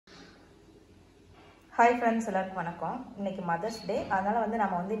Hi friends, எல்லாருக்கும் வணக்கம். இன்னைக்கு மதர்ஸ் டே. அதனால வந்து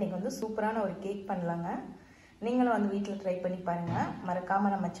நாம வந்து இன்னைக்கு வந்து சூப்பரான ஒரு கேக் பண்ணலாங்க. நீங்களும் வந்து வீட்ல ட்ரை பண்ணி பாருங்க.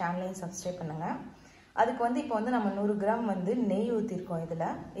 மறக்காம நம்ம சேனலையும் சப்ஸ்கிரைப் பண்ணுங்க. அதுக்கு வந்து இப்போ வந்து நம்ம 100 கிராம் வந்து நெய் ஊத்திருக்கோம் இதுல.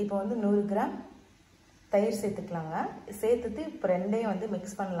 இப்போ வந்து 100 கிராம் தயிர் சேர்த்துக்கலாங்க. சேர்த்துட்டு இப்போ ரெண்டையும் வந்து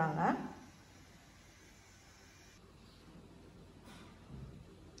mix பண்ணலாங்க.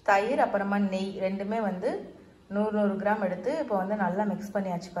 தயிர் அப்புறமா நெய் ரெண்டுமே வந்து 100 கிராம் எடுத்து இப்போ வந்து நல்லா mix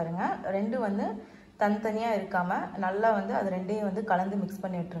பண்ணியாச்சு பாருங்க. ரெண்டு வந்து தனித்தனியா இருக்காம நல்லா வந்து அது ரெண்டையும் வந்து கலந்து mix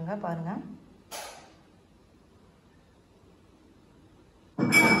பண்ணி விட்டுருங்க பாருங்க.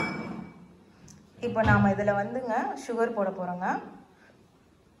 இப்போ நாம இதல வந்துங்க sugar போட போறோங்க.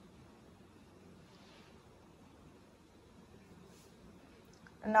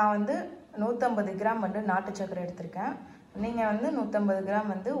 நான் வந்து 150 கிராம் வந்து நாட்டு சர்க்கரை எடுத்துர்க்கேன். நீங்க வந்து 150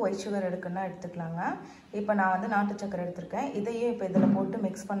 கிராம் வந்து ஒயிட் sugar எடுக்கணும்னா எடுத்துக்கலாங்க. இப்போ நான் வந்து நாட்டு சர்க்கரை எடுத்துர்க்கேன். இதையும் இப்போ இதல போட்டு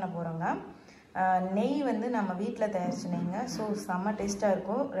mix பண்ண போறோங்க. நெய் வந்து நம்ம வீட்ல தயாரிச்ச நெய்ங்க. சோ செம்ம டேஸ்டா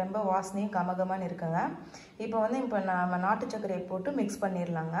இருக்கும். ரொம்ப வாசனையும் கமகமான்னு இருக்குங்க. இப்போ வந்து நாம நாட்டு சர்க்கரையை போட்டு mix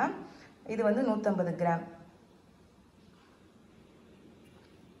பண்ணிரலாங்க. இது வந்து 150 கிராம்.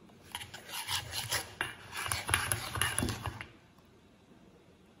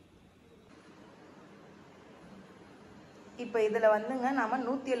 இப்போ இதல வந்துங்க நாம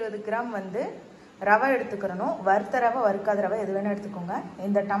 170 கிராம் வந்து ரவை எடுத்துக்கறணும். வறுத்த ரவை வறுக்காத ரவை எது வேணா எடுத்துக்கோங்க.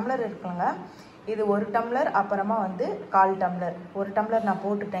 இந்த டம்ளர் இருக்குங்க. இது 1 டம்ளர் அப்புறமா வந்து 1/4 டம்ளர். 1 டம்ளர் நான்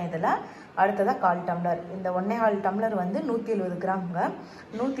போட்டுட்டேன் இதல. அடுத்ததா 1/4 டம்ளர். இந்த 1/4 டம்ளர் வந்து 170 கிராம்ங்க.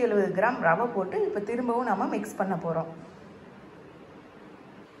 170 கிராம் ரவை போட்டு இப்போ திரும்பவும் நாம mix பண்ண போறோம்.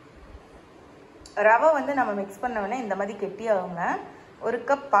 ரவை வந்து நம்ம mix பண்ணவனே இந்த மாதிரி கெட்டியாகுங்க. 1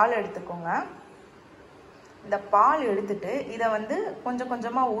 கப் பால் எடுத்துக்கோங்க. இந்த பால் எடுத்துட்டு இத வந்து கொஞ்சம்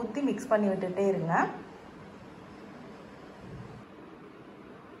கொஞ்சமா ஊத்தி mix பண்ணி விட்டுட்டே இருங்க.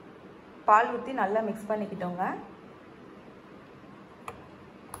 பால் ஊத்தி நல்லா mix பண்ணிக்கிட்டோங்க.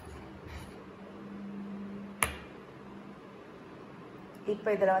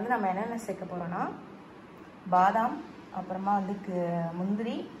 இப்போ இதல வந்து நம்ம என்னென்ன சேர்க்க போறோம்னா பாதாம் அப்புறமா வந்து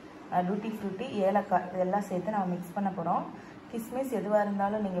முந்திரி டூட்டி ஃப்ரூட்டி ஏலக்காய் இதெல்லாம் சேர்த்து நாம mix பண்ண போறோம். கிஸ்மிஸ் எதுவா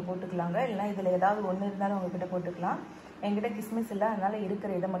இருந்தாலும் நீங்க போட்டுக்கலாங்க. இல்ல இதுல ஏதாவது ஒன்னு இருந்தாலும் உங்ககிட்ட போட்டுக்கலாம். என்கிட்ட கிஸ்மிஸ் இல்ல அதனால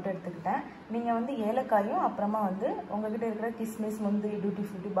இருக்கிற இத மட்டும் எடுத்துக்கிட்டேன். நீங்க வந்து ஏலக்காயும் அப்புறமா வந்து உங்ககிட்ட இருக்கிற கிஸ்மிஸ் முந்திரி டூட்டி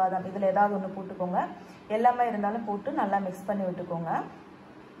ஃப்ரூட்டி பாதாம் இதுல ஏதாவது ஒன்னு போட்டுக்கோங்க. எல்லாமே இருந்தாலும் போட்டு நல்லா mix பண்ணி விட்டுக்கோங்க.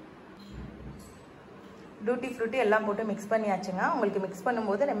 டூட்டி ஃப்ரூட்டி எல்லாம் போட்டு mix பண்ணியாச்சுங்க. உங்களுக்கு mix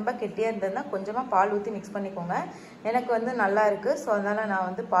பண்ணும்போது ரொம்ப கெட்டியா இருந்ததுன்னா கொஞ்சமா பால் ஊத்தி mix பண்ணிக்கோங்க. எனக்கு வந்து நல்லா இருக்கு. சோ அதனால நான்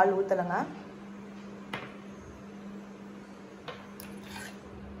வந்து பால் ஊத்தலங்க.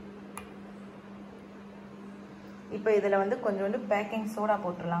 இப்போ இதல வந்து கொஞ்சோண்டு பேக்கிங் சோடா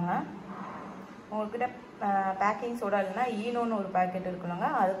போட்டுறலாங்க. உங்ககிட்ட பேக்கிங் சோடா இல்லனா ஈனோன்னு ஒரு பாக்கெட் இருக்குங்க.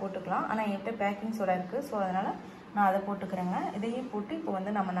 அது போட்டுக்கலாம். ஆனா என்கிட்ட பேக்கிங் சோடா இருக்கு. சோ அதனால நான் அதை போட்டுக்கறேங்க. இதையும் போட்டு இப்போ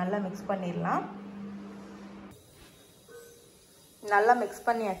வந்து நம்ம நல்லா mix பண்ணிரலாம். நல்லா mix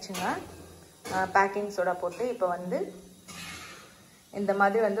பண்ணியாச்சுங்க. பேக்கிங் சோடா போட்டு இப்போ வந்து இந்த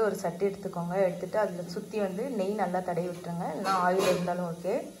மாதிரி வந்து ஒரு சட்டி எடுத்துக்கோங்க. எடுத்துட்டு அதுல சுத்தி வந்து நெய் நல்லா தடவி விட்டுருங்க. இல்ல ஆயில் இருந்தாலும்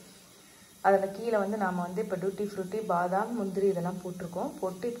ஓகே. அதுல கீழ வந்து நாம வந்து இப்ப டூட்டி ஃப்ரூட்டி பாதாம் முந்திரி இதெல்லாம் போட்டுருக்கோம்.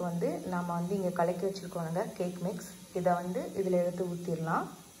 போட்டு இப்போ வந்து நாம வந்து இங்க கலக்கி வச்சிருக்கோம்ங்க கேக் மிக்ஸ். இத வந்து இதுல எடுத்து ஊத்திரலாம்.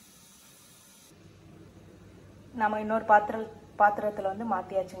 நாம இன்னொரு பாத்திரத்துல வந்து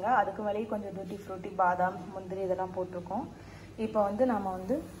மாத்தியாச்சுங்க. அதுக்கு மேலேயே கொஞ்சம் டூட்டி ஃப்ரூட்டி பாதாம் முந்திரி இதெல்லாம் போட்டுருக்கோம். இப்போ வந்து நாம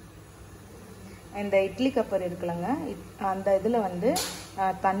வந்து இந்த இட்லி கப்பர் இருக்குலங்க. அந்த இதுல வந்து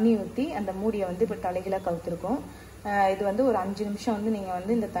தண்ணி ஊத்தி அந்த மூடியை வந்து இப்ப தலைகீழா கவுத்திருக்கோம். இது வந்து ஒரு 5 நிமிஷம் வந்து நீங்க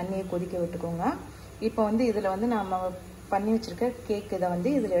வந்து இந்த தண்ணியை கொதிக்க விட்டுக்கோங்க. இப்போ வந்து இதுல வந்து நாம பண்ணி வச்சிருக்க கேக் இத வந்து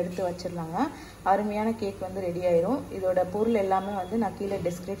இதுல எடுத்து வச்சிரலாங்க. அருமையான கேக் வந்து ரெடி ஆயிரும். இதோட பொருள் எல்லாமே வந்து நான் கீழ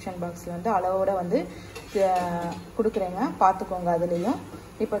டிஸ்கிரிப்ஷன் பாக்ஸ்ல வந்து அளவோட வந்து கொடுக்குறேங்க. பாத்துக்கோங்க அதுலயும்.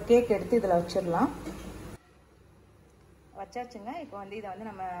 இப்போ கேக் எடுத்து இதுல வச்சிரலாம். வச்சாச்சுங்க. இப்போ வந்து இத வந்து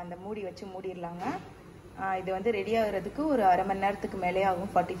நம்ம அந்த மூடி வச்சு மூடிரலாங்க. இது வந்து ரெடி ஆகிறதுக்கு ஒரு அரை மணி நேரத்துக்கு மேலே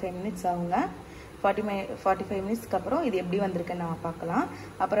ஆகும். 45 மினிட்ஸ் ஆகுங்க. 45 மினிட்ஸ்க்கு அப்புறம் இது எப்படி வந்திருக்குன்னு நாம பார்க்கலாம்.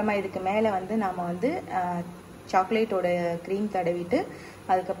 அப்புறமா இதுக்கு மேலே வந்து நாம வந்து சாக்லேட்டோட க்ரீம் தடவிட்டு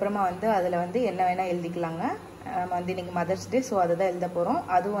அதுக்கப்புறமா வந்து அதுல வந்து என்ன வேணா எழுதிக்கலாங்க. நம்ம வந்து இன்னைக்கு மதர்ஸ் டே சோ அதை தான் எழுத போறோம்.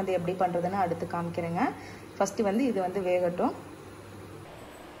 அதுவும் வந்து எப்படி பண்றதுன்னு அடுத்து காமிக்கிறேங்க. ஃபர்ஸ்ட் வந்து இது வந்து வேகட்டும்.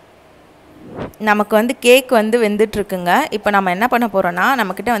 நமக்கு வந்து கேக் வந்து வெந்துட்டு இருக்குங்க. இப்போ நம்ம என்ன பண்ண போறோம்னா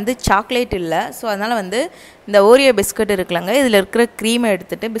நமக்கிட்ட வந்து சாக்லேட் இல்ல. சோ அதனால வந்து இந்த ஓரியோ பிஸ்கட் இருக்குலங்க. இதுல இருக்கிற க்ரீமை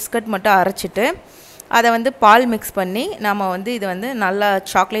எடுத்துட்டு பிஸ்கட் மட்டும் அரைச்சிட்டு அதை வந்து பால் mix பண்ணி நாம வந்து இது வந்து நல்லா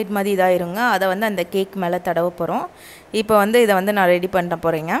சாக்லேட் மாதிரி இதாயிருங்க. அதை வந்து அந்த கேக் மேல தடவ போறோம். இப்போ வந்து இத வந்து நான் ரெடி பண்ண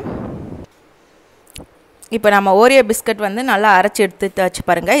போறேங்க. இப்போ நம்ம ஓரியோ பிஸ்கட் வந்து நல்லா அரைச்சு எடுத்துட்டாச்சு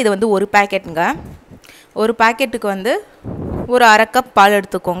பாருங்க. இது வந்து ஒரு பாக்கெட்ங்க. ஒரு பாக்கெட்டுக்கு வந்து ஒரு அரை கப் பால்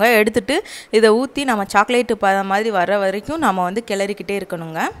எடுத்துக்கோங்க. எடுத்துட்டு இதை ஊற்றி நம்ம சாக்லேட்டு பதம் மாதிரி வர வரைக்கும் நம்ம வந்து கிளறிக்கிட்டே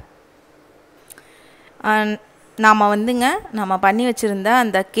இருக்கணுங்க. நாம் வந்துங்க நம்ம பண்ணி வச்சுருந்த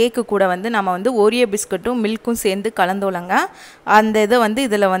அந்த கேக்கு கூட வந்து நம்ம வந்து ஓரியோ பிஸ்கட்டும் மில்க்கும் சேர்ந்து கலந்தோலங்க. அந்த இதை வந்து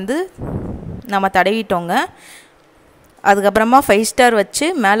இதில் வந்து நம்ம தடவிட்டோங்க. அதுக்கப்புறமா 5 ஸ்டார் வச்சு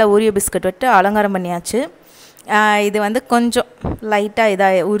மேலே ஓரியோ பிஸ்கட் விட்டு அலங்காரம் பண்ணியாச்சு. இது வந்து கொஞ்சம் லைட்டாக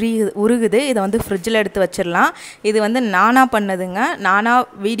இதாக உருகுது. இதை வந்து ஃப்ரிட்ஜில் எடுத்து வச்சிடலாம். இது வந்து நானாக பண்ணதுங்க. நானாக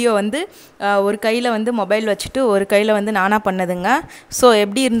வீடியோ வந்து ஒரு கையில் வந்து மொபைல் வச்சுட்டு ஒரு கையில் வந்து நானாக பண்ணதுங்க. ஸோ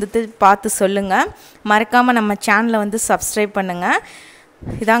எப்படி இருந்தது பார்த்து சொல்லுங்கள். மறக்காமல் நம்ம சேனலை வந்து சப்ஸ்கிரைப் பண்ணுங்கள்.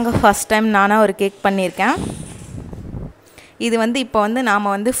 இதாங்க ஃபஸ்ட் டைம் நானாக ஒரு கேக் பண்ணியிருக்கேன். இது வந்து இப்போ வந்து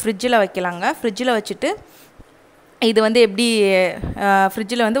நாம் வந்து ஃப்ரிட்ஜில் வைக்கலாங்க. ஃப்ரிட்ஜில் வச்சுட்டு இது வந்து எப்படி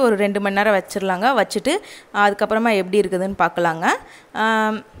ஃப்ரிட்ஜில் வந்து ஒரு 2 மணி நேரம் வச்சிடலாங்க. வச்சுட்டு அதுக்கப்புறமா எப்படி இருக்குதுன்னு பார்க்கலாங்க.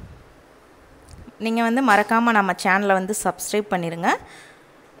 நீங்கள் வந்து மறக்காமல் நம்ம சேனலை வந்து சப்ஸ்கிரைப் பண்ணிடுங்க.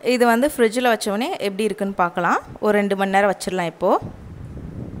 இது வந்து ஃப்ரிட்ஜில் வச்சோடனே எப்படி இருக்குதுன்னு பார்க்கலாம். ஒரு 2 மணி நேரம் வச்சிடலாம். இப்போது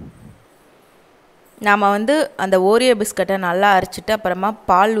நாம் வந்து அந்த ஓரியோ பிஸ்கட்டை நல்லா அரைச்சிட்டு அப்புறமா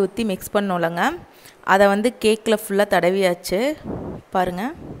பால் ஊற்றி மிக்ஸ் பண்ணோம்லங்க. அதை வந்து கேக்கில் ஃபுல்லாக தடவியாச்சு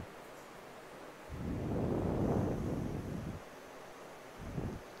பாருங்கள்.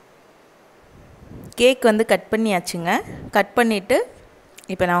 கேக் வந்து கட் பண்ணியாச்சுங்க. கட் பண்ணிவிட்டு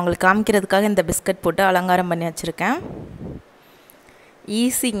இப்போ நான் உங்களுக்கு காமிக்கிறதுக்காக இந்த பிஸ்கட் போட்டு அலங்காரம் பண்ணி வச்சுருக்கேன்.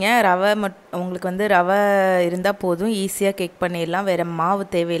 ஈஸிங்க. உங்களுக்கு வந்து ரவை இருந்தால் போதும், ஈஸியாக கேக் பண்ணிடலாம். வேறு மாவு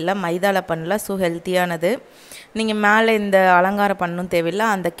தேவையில்லை, மைதாவில் பண்ணலாம். ஸோ ஹெல்த்தியானது. நீங்கள் மேலே இந்த அலங்காரம் பண்ணணும் தேவையில்லை.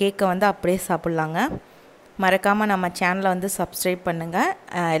 அந்த கேக்கை வந்து அப்படியே சாப்பிட்லாங்க. மறக்காமல் நம்ம சேனலை வந்து சப்ஸ்கிரைப் பண்ணுங்கள்.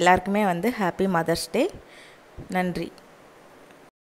 எல்லாருக்குமே வந்து ஹாப்பி மதர்ஸ் டே. நன்றி.